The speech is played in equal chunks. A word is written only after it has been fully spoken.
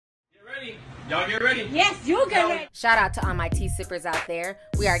Y'all get ready. Yes, you get ready. Shout out to all my tea sippers out there.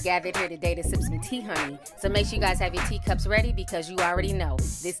 We are gathered here today to sip some tea, honey. So make sure you guys have your teacups ready because you already know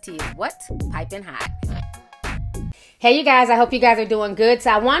this tea is what? Piping hot. Hey, you guys. I hope you guys are doing good.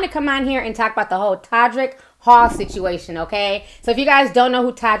 So I want to come on here and talk about the whole Todrick Hall situation, okay? So if you guys don't know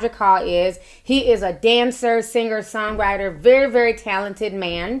who Todrick Hall is, he is a dancer, singer, songwriter, very, very talented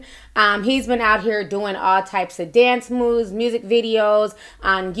man. He's been out here doing all types of dance moves, music videos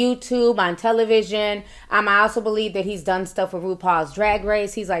on YouTube, on television. I also believe that he's done stuff with RuPaul's Drag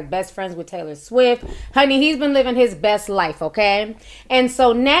Race. He's like best friends with Taylor Swift. Honey, he's been living his best life, okay? And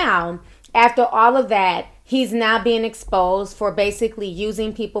so now, after all of that, he's now being exposed for basically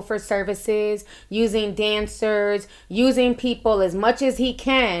using people for services, using dancers, using people as much as he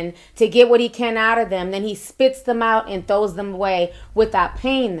can to get what he can out of them. Then he spits them out and throws them away without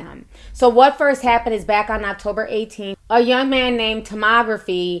paying them. So what first happened is back on October 18th, a young man named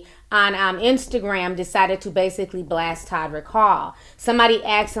Tomography on Instagram decided to basically blast Todrick Hall. Somebody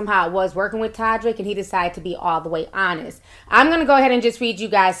asked him how it was working with Todrick, and he decided to be all the way honest. I'm going to go ahead and just read you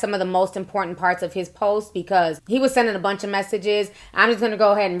guys some of the most important parts of his post because he was sending a bunch of messages. I'm just going to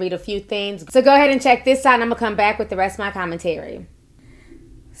go ahead and read a few things. So go ahead and check this out, and I'm going to come back with the rest of my commentary.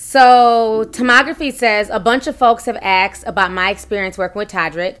 So, Tomography says, a bunch of folks have asked about my experience working with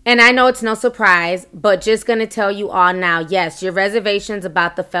Todrick, and I know it's no surprise, but just going to tell you all now, yes, your reservations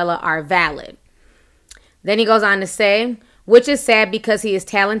about the fella are valid. Then he goes on to say, which is sad because he is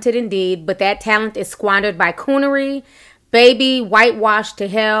talented indeed, but that talent is squandered by coonery, baby, whitewashed to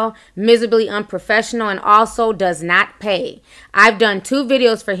hell, miserably unprofessional, and also does not pay. I've done 2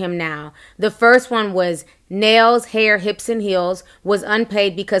 videos for him now. The first one was nails, hair, hips, and heels, was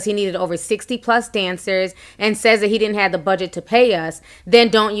unpaid because he needed over 60 plus dancers and says that he didn't have the budget to pay us. Then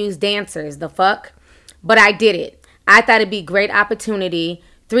don't use dancers. The fuck? But I did it. I thought it'd be a great opportunity.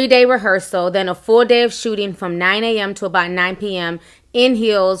 3-day rehearsal, then a full day of shooting from 9 a.m. to about 9 p.m. in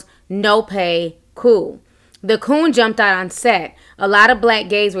heels, no pay, cool. The coon jumped out on set. A lot of black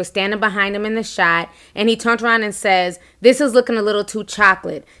gays were standing behind him in the shot, and he turned around and says, this is looking a little too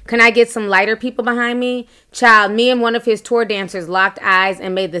chocolate. Can I get some lighter people behind me? Child, me and one of his tour dancers locked eyes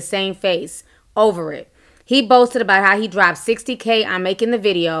and made the same face. Over it. He boasted about how he dropped $60K on making the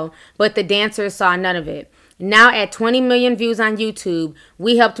video, but the dancers saw none of it. Now at 20 million views on YouTube,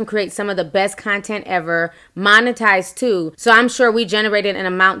 we helped him create some of the best content ever, monetized too, so I'm sure we generated an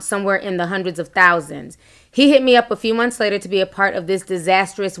amount somewhere in the hundreds of thousands. He hit me up a few months later to be a part of this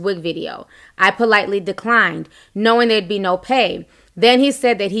disastrous wig video. I politely declined, knowing there'd be no pay. Then he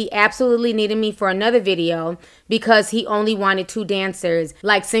said that he absolutely needed me for another video because he only wanted 2 dancers,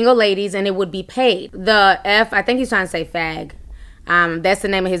 like single ladies, and it would be paid. The F, I think he's trying to say fag. That's the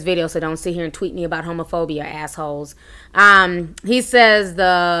name of his video, so don't sit here and tweet me about homophobia, assholes. He says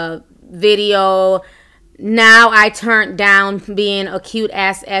the video, now I turned down being a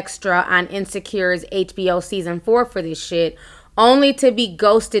cute-ass extra on Insecure's HBO Season 4 for this shit, only to be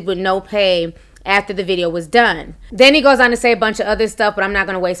ghosted with no pay after the video was done. Then he goes on to say a bunch of other stuff, but I'm not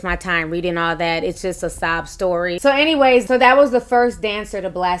going to waste my time reading all that. It's just a sob story. So anyways, so that was the first dancer to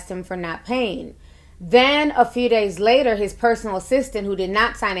blast him for not paying. Then, a few days later, his personal assistant, who did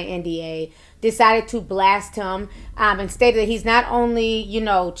not sign an NDA, decided to blast him and stated that he's not only,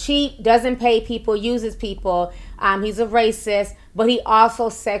 cheap, doesn't pay people, uses people, he's a racist, but he also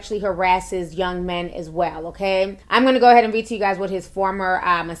sexually harasses young men as well, okay? I'm going to go ahead and read to you guys what his former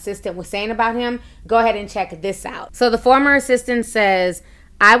assistant was saying about him. Go ahead and check this out. So the former assistant says,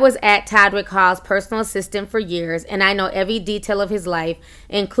 I was at Todrick Hall's personal assistant for years, and I know every detail of his life,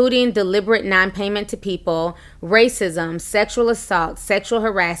 including deliberate non-payment to people, racism, sexual assault, sexual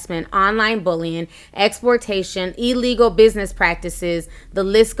harassment, online bullying, exploitation, illegal business practices. The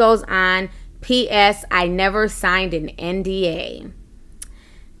list goes on. P.S. I never signed an NDA.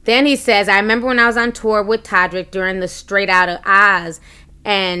 Then he says, I remember when I was on tour with Todrick during the Straight Outta Oz,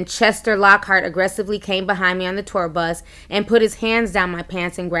 and Chester Lockhart aggressively came behind me on the tour bus and put his hands down my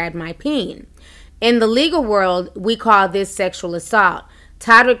pants and grabbed my peen. In the legal world, we call this sexual assault.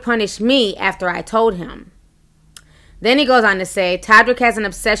 Todrick punished me after I told him. Then he goes on to say, Todrick has an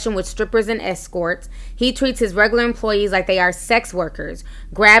obsession with strippers and escorts. He treats his regular employees like they are sex workers,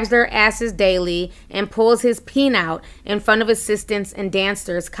 grabs their asses daily, and pulls his peen out in front of assistants and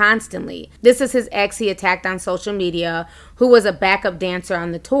dancers constantly. This is his ex he attacked on social media, who was a backup dancer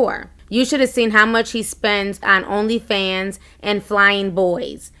on the tour. You should have seen how much he spends on OnlyFans and flying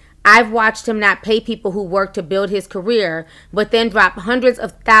boys. I've watched him not pay people who work to build his career, but then drop hundreds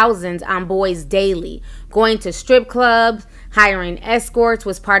of thousands on boys daily. Going to strip clubs, hiring escorts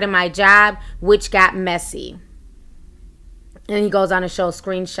was part of my job, which got messy. And he goes on to show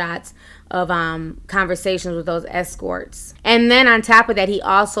screenshots of conversations with those escorts. And then on top of that, he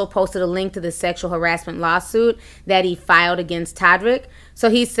also posted a link to the sexual harassment lawsuit that he filed against Todrick. So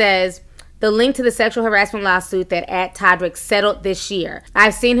he says, the link to the sexual harassment lawsuit that @Todrick settled this year.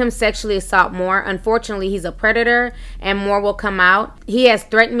 I've seen him sexually assault more. Unfortunately, he's a predator and more will come out. He has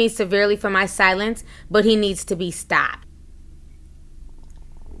threatened me severely for my silence, but he needs to be stopped.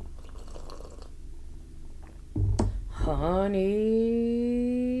 Honey.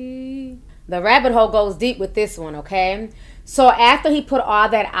 The rabbit hole goes deep with this one, okay? So after he put all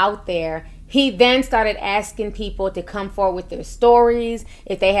that out there, he then started asking people to come forward with their stories,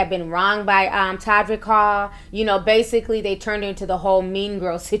 if they have been wronged by Todrick Hall. You know, basically they turned into the whole Mean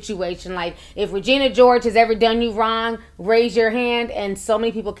Girl situation. Like, if Regina George has ever done you wrong, raise your hand. And so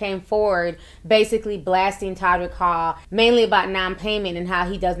many people came forward basically blasting Todrick Hall, mainly about non-payment and how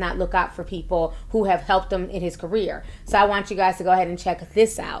he does not look out for people who have helped him in his career. So I want you guys to go ahead and check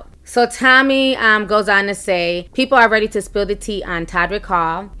this out. So Tommy goes on to say, people are ready to spill the tea on Todrick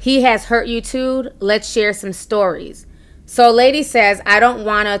Hall. He has hurt you too. Let's share some stories. So lady says, I don't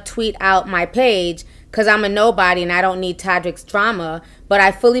want to tweet out my page because I'm a nobody and I don't need Todrick's drama, but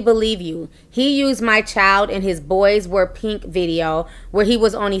I fully believe you. He used my child in his Boys Were Pink video where he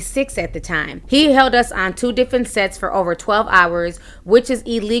was only 6 at the time. He held us on 2 different sets for over 12 hours, which is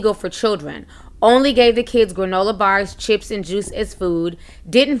illegal for children. Only gave the kids granola bars, chips, and juice as food,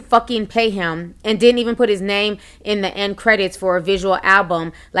 didn't fucking pay him, and didn't even put his name in the end credits for a visual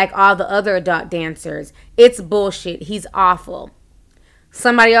album like all the other adult dancers. It's bullshit. He's awful.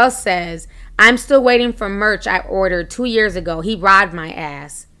 Somebody else says, I'm still waiting for merch I ordered 2 years ago. He robbed my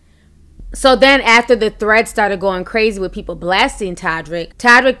ass. So then after the thread started going crazy with people blasting Todrick,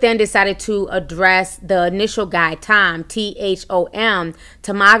 Todrick then decided to address the initial guy, Tom, T-H-O-M,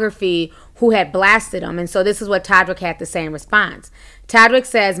 Tomography, who had blasted him. And so this is what Todrick had to say in response. Todrick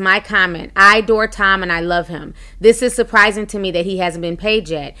says, my comment, I adore Tom and I love him. This is surprising to me that he hasn't been paid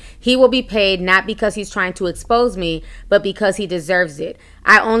yet. He will be paid not because he's trying to expose me, but because he deserves it.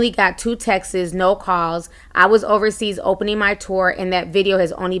 I only got 2 texts, no calls. I was overseas opening my tour and that video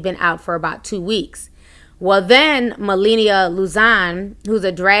has only been out for about 2 weeks. Well, then Melania Luzon, who's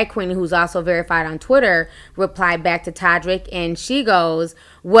a drag queen who's also verified on Twitter, replied back to Todrick, and she goes,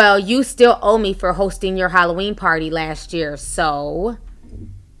 well, you still owe me for hosting your Halloween party last year, so...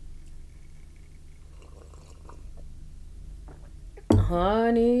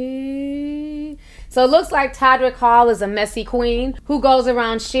 Honey... So it looks like Todrick Hall is a messy queen who goes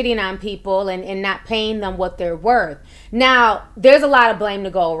around shitting on people and not paying them what they're worth. Now, there's a lot of blame to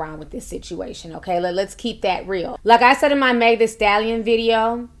go around with this situation, okay? Let's keep that real. Like I said in my Meg Thee Stallion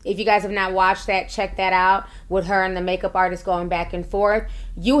video, if you guys have not watched that, check that out, with her and the makeup artist going back and forth.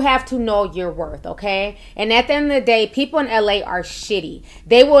 You have to know your worth, okay? And at the end of the day, people in LA are shitty.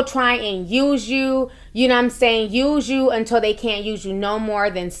 They will try and use you, you know what I'm saying, use you until they can't use you no more,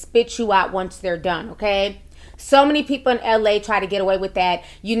 then spit you out once they're done, okay? So many people in LA try to get away with that.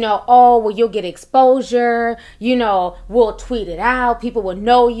 You know, oh, well, you'll get exposure. You know, we'll tweet it out. People will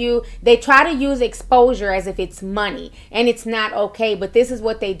know you. They try to use exposure as if it's money. And it's not okay. But this is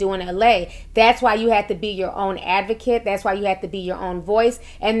what they do in LA. That's why you have to be your own advocate. That's why you have to be your own voice.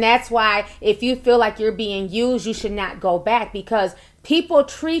 And that's why if you feel like you're being used, you should not go back. Because people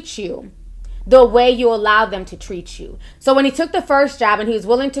treat you the way you allow them to treat you. So when he took the first job and he was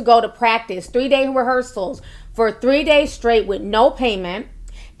willing to go to practice, 3-day rehearsals for 3 days straight with no payment,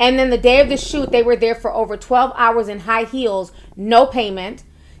 and then the day of the shoot, they were there for over 12 hours in high heels, no payment,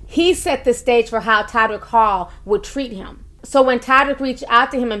 he set the stage for how Todrick Hall would treat him. So when Todrick reached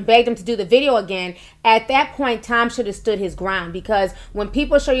out to him and begged him to do the video again, at that point, Tom should have stood his ground, because when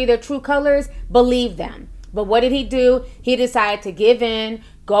people show you their true colors, believe them. But what did he do? He decided to give in,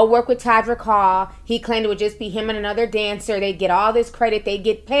 go work with Todrick Hall. He claimed it would just be him and another dancer. They'd get all this credit. They'd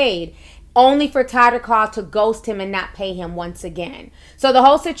get paid. Only for Todrick Hall to ghost him and not pay him once again. So the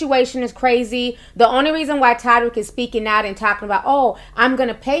whole situation is crazy. The only reason why Todrick is speaking out and talking about, oh, I'm going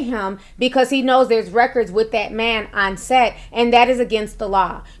to pay him, because he knows there's records with that man on set, and that is against the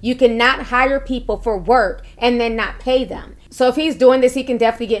law. You cannot hire people for work and then not pay them. So if he's doing this, he can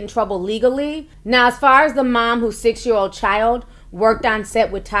definitely get in trouble legally. Now, as far as the mom whose 6-year-old child worked on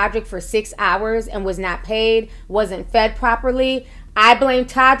set with Todrick for 6 hours and was not paid, wasn't fed properly, I blame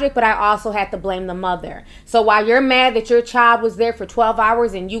Todrick, but I also had to blame the mother. So while you're mad that your child was there for 12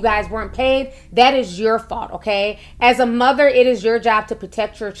 hours and you guys weren't paid, that is your fault, okay? As a mother, it is your job to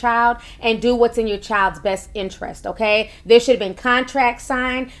protect your child and do what's in your child's best interest, okay? There should have been contracts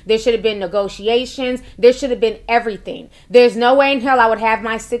signed. There should have been negotiations. There should have been everything. There's no way in hell I would have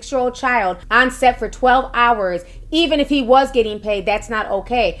my 6-year-old child on set for 12 hours. Even if he was getting paid, that's not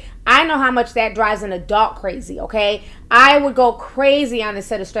okay. I know how much that drives an adult crazy, okay? I would go crazy on the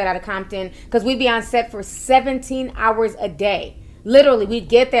set of Straight Outta Compton because we'd be on set for 17 hours a day. Literally, we'd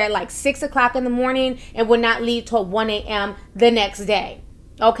get there at like 6 o'clock in the morning and would not leave till 1 a.m. the next day.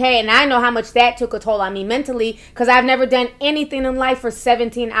 Okay, and I know how much that took a toll on me mentally because I've never done anything in life for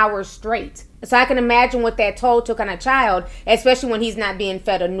 17 hours straight. So I can imagine what that toll took on a child, especially when he's not being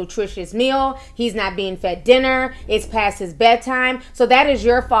fed a nutritious meal, he's not being fed dinner, it's past his bedtime. So that is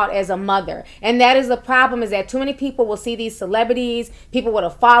your fault as a mother. And that is the problem, is that too many people will see these celebrities, people with a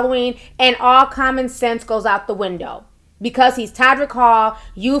following, and all common sense goes out the window. Because he's Todrick Hall,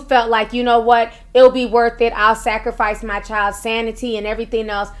 you felt like, you know what, it'll be worth it. I'll sacrifice my child's sanity and everything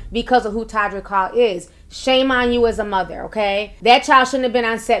else because of who Todrick Hall is. Shame on you as a mother, okay? That child shouldn't have been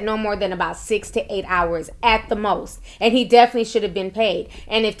on set no more than about 6 to 8 hours at the most. And he definitely should have been paid.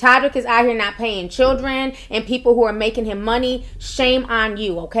 And if Todrick is out here not paying children and people who are making him money, shame on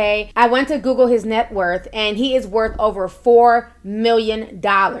you, okay? I went to Google his net worth and he is worth over $4 million.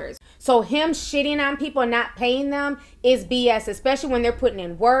 So him shitting on people and not paying them is BS, especially when they're putting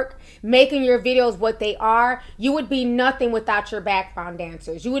in work, making your videos what they are. You would be nothing without your background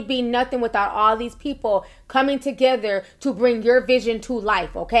dancers. You would be nothing without all these people coming together to bring your vision to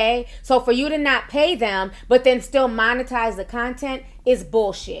life, okay? So for you to not pay them, but then still monetize the content is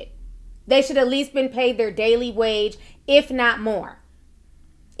bullshit. They should at least been paid their daily wage, if not more.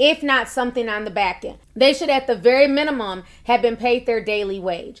 If not something on the back end. They should at the very minimum have been paid their daily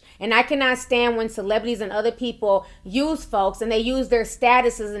wage. And I cannot stand when celebrities and other people use folks and they use their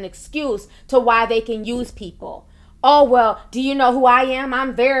status as an excuse to why they can use people. Oh, well, do you know who I am?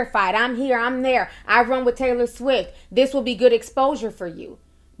 I'm verified. I'm here. I'm there. I run with Taylor Swift. This will be good exposure for you.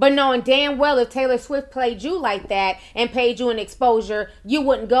 But knowing damn well if Taylor Swift played you like that and paid you an exposure, you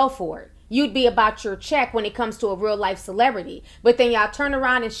wouldn't go for it. You'd be about your check when it comes to a real life celebrity. But then y'all turn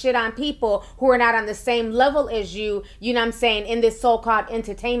around and shit on people who are not on the same level as you, you know what I'm saying, in this so-called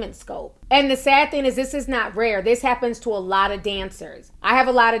entertainment scope. And the sad thing is this is not rare. This happens to a lot of dancers. I have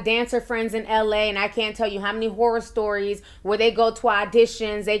a lot of dancer friends in LA and I can't tell you how many horror stories where they go to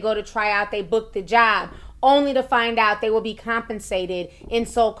auditions, they go to try out, they book the job, only to find out they will be compensated in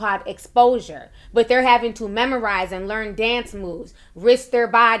so-called exposure. But they're having to memorize and learn dance moves, risk their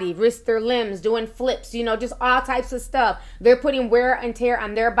body, risk their limbs, doing flips, you know, just all types of stuff. They're putting wear and tear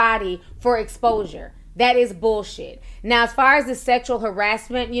on their body for exposure. That is bullshit. Now, as far as the sexual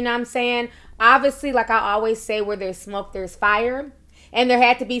harassment, you know what I'm saying? Obviously, like I always say, where there's smoke, there's fire. And there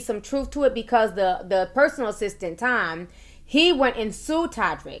had to be some truth to it because the personal assistant, Tom, he went and sued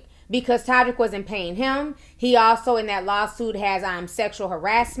Todrick. Because Todrick wasn't paying him. He also in that lawsuit has sexual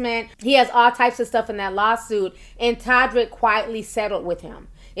harassment. He has all types of stuff in that lawsuit. And Todrick quietly settled with him.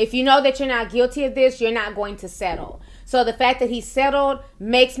 If you know that you're not guilty of this, you're not going to settle. So the fact that he settled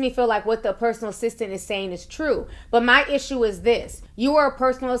makes me feel like what the personal assistant is saying is true. But my issue is this. You were a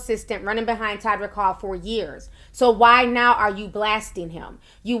personal assistant running behind Todrick Hall for years. So why now are you blasting him?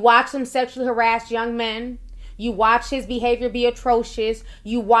 You watch him sexually harass young men. You watch his behavior be atrocious.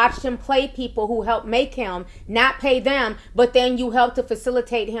 You watched him play people who helped make him, not pay them, but then you helped to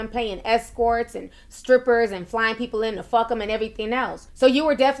facilitate him paying escorts and strippers and flying people in to fuck him and everything else. So you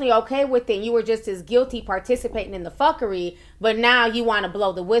were definitely okay with it. You were just as guilty participating in the fuckery, but now you want to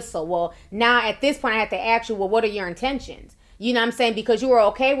blow the whistle. Well, now at this point I have to ask you, well, what are your intentions? You know what I'm saying? Because you were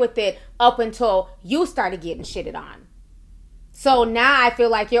okay with it up until you started getting shitted on. So now I feel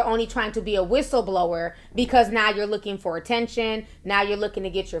like you're only trying to be a whistleblower because now you're looking for attention. Now you're looking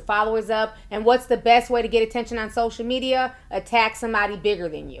to get your followers up. And what's the best way to get attention on social media? Attack somebody bigger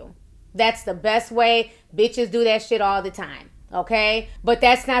than you. That's the best way. Bitches do that shit all the time. Okay? But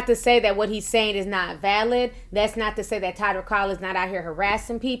that's not to say that what he's saying is not valid. That's not to say that Todrick Hall is not out here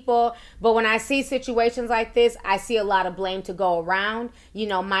harassing people. But when I see situations like this, I see a lot of blame to go around, you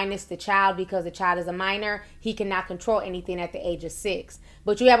know, minus the child because the child is a minor. He cannot control anything at the age of 6.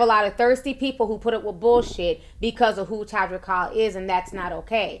 But you have a lot of thirsty people who put up with bullshit because of who Todrick Hall is, and that's not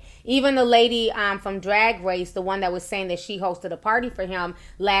okay. Even the lady from Drag Race, the one that was saying that she hosted a party for him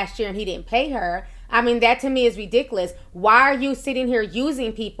last year and he didn't pay her, I mean, that to me is ridiculous. Why are you sitting here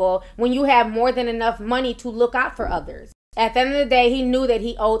using people when you have more than enough money to look out for others? At the end of the day, he knew that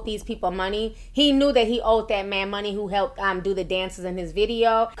he owed these people money. He knew that he owed that man money who helped do the dances in his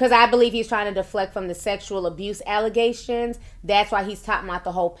video. Because I believe he's trying to deflect from the sexual abuse allegations. That's why he's talking about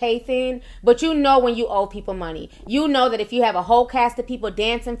the whole pay thing. But you know when you owe people money. You know that if you have a whole cast of people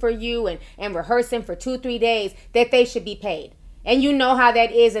dancing for you and rehearsing for 2-3 days, that they should be paid. And you know how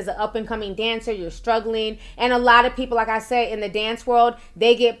that is as an up-and-coming dancer. You're struggling. And a lot of people, like I said, in the dance world,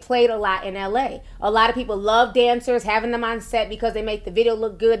 they get played a lot in LA. A lot of people love dancers, having them on set because they make the video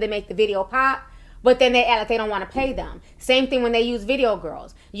look good. They make the video pop. But then they act like they don't want to pay them. Same thing when they use video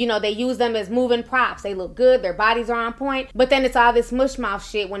girls. You know, they use them as moving props. They look good. Their bodies are on point. But then it's all this mush-mouth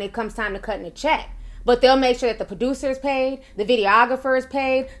shit when it comes time to cutting a check. But they'll make sure that the producer is paid, the videographer is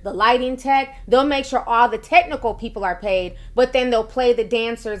paid, the lighting tech. They'll make sure all the technical people are paid, but then they'll play the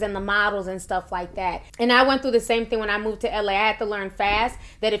dancers and the models and stuff like that. And I went through the same thing when I moved to LA. I had to learn fast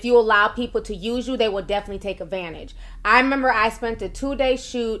that if you allow people to use you, they will definitely take advantage. I remember I spent a 2-day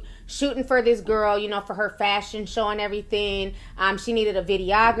shooting for this girl, you know, for her fashion show and everything. She needed a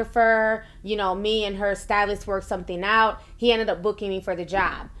videographer. You know, me and her stylist worked something out. He ended up booking me for the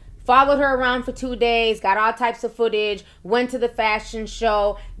job. Followed her around for 2 days, got all types of footage, went to the fashion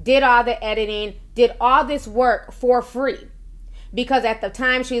show, did all the editing, did all this work for free. Because at the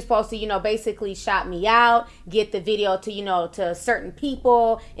time she was supposed to, you know, basically shop me out, get the video to, you know, to certain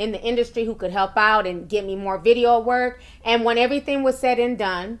people in the industry who could help out and get me more video work. And when everything was said and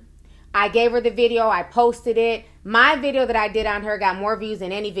done, I gave her the video, I posted it. My video that I did on her got more views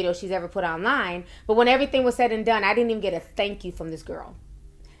than any video she's ever put online. But when everything was said and done, I didn't even get a thank you from this girl.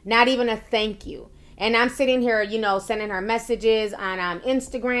 Not even a thank you. And I'm sitting here, you know, sending her messages on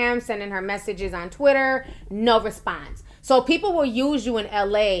Instagram, sending her messages on Twitter, no response. So people will use you in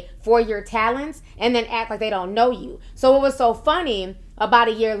LA for your talents and then act like they don't know you. So what was so funny, about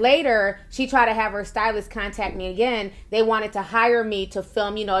a year later, she tried to have her stylist contact me again. They wanted to hire me to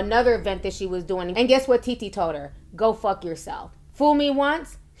film, you know, another event that she was doing. And guess what Titi told her? Go fuck yourself. Fool me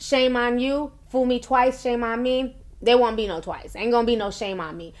once, shame on you. Fool me twice, shame on me. There won't be no twice. Ain't gonna be no shame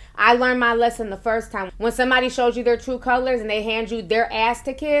on me. I learned my lesson the first time. When somebody shows you their true colors and they hand you their ass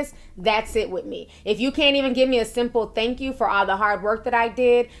to kiss, that's it with me. If you can't even give me a simple thank you for all the hard work that I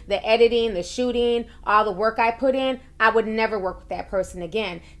did, the editing, the shooting, all the work I put in, I would never work with that person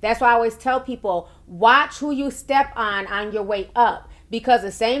again. That's why I always tell people, watch who you step on your way up. Because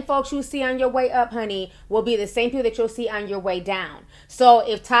the same folks you see on your way up, honey, will be the same people that you'll see on your way down. So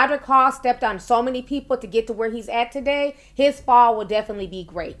if Todrick Hall stepped on so many people to get to where he's at today, his fall will definitely be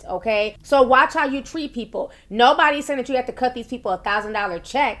great, okay? So watch how you treat people. Nobody's saying that you have to cut these people a $1,000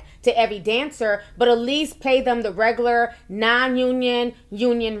 check to every dancer, but at least pay them the regular non-union,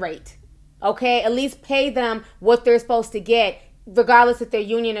 union rate, okay? At least pay them what they're supposed to get, regardless if they're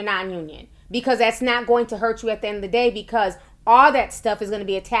union or non-union. Because that's not going to hurt you at the end of the day, because all that stuff is going to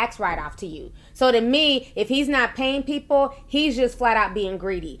be a tax write-off to you. So to me, if he's not paying people, he's just flat out being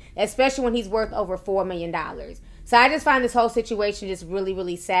greedy, especially when he's worth over $4 million. So I just find this whole situation just really,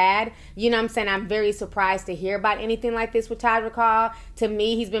 really sad. You know what I'm saying? I'm very surprised to hear about anything like this with Todrick Hall. To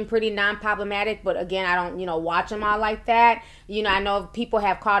me, he's been pretty non-problematic, but again, I don't, you know, watch him all like that. You know, I know people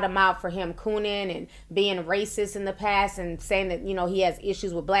have called him out for him cooning and being racist in the past and saying that, you know, he has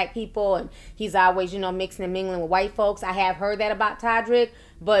issues with black people and he's always, you know, mixing and mingling with white folks. I have heard that about Todrick.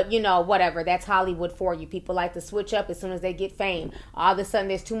 But, you know, whatever. That's Hollywood for you. People like to switch up as soon as they get fame. All of a sudden,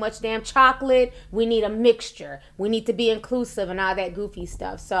 there's too much damn chocolate. We need a mixture. We need to be inclusive and all that goofy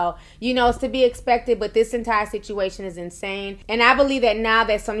stuff. So, you know, it's to be expected. But this entire situation is insane. And I believe that now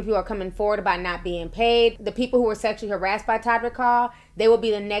that so many people are coming forward about not being paid, the people who were sexually harassed by Todrick Hall, they will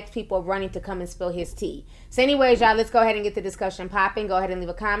be the next people running to come and spill his tea. So anyways, y'all, let's go ahead and get the discussion popping. Go ahead and leave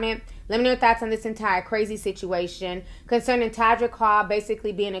a comment. Let me know your thoughts on this entire crazy situation concerning Todrick Hall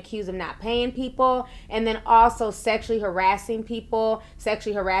basically being accused of not paying people and then also sexually harassing people,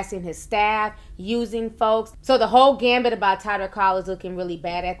 sexually harassing his staff, using folks. So the whole gambit about Todrick Hall is looking really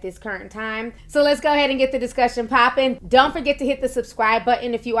bad at this current time. So let's go ahead and get the discussion popping. Don't forget to hit the subscribe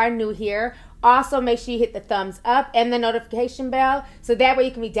button if you are new here. Also, make sure you hit the thumbs up and the notification bell so that way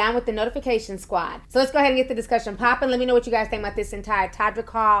you can be down with the notification squad. So let's go ahead and get the discussion popping. Let me know what you guys think about this entire Todrick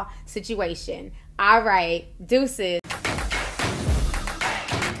Hall situation. All right, deuces.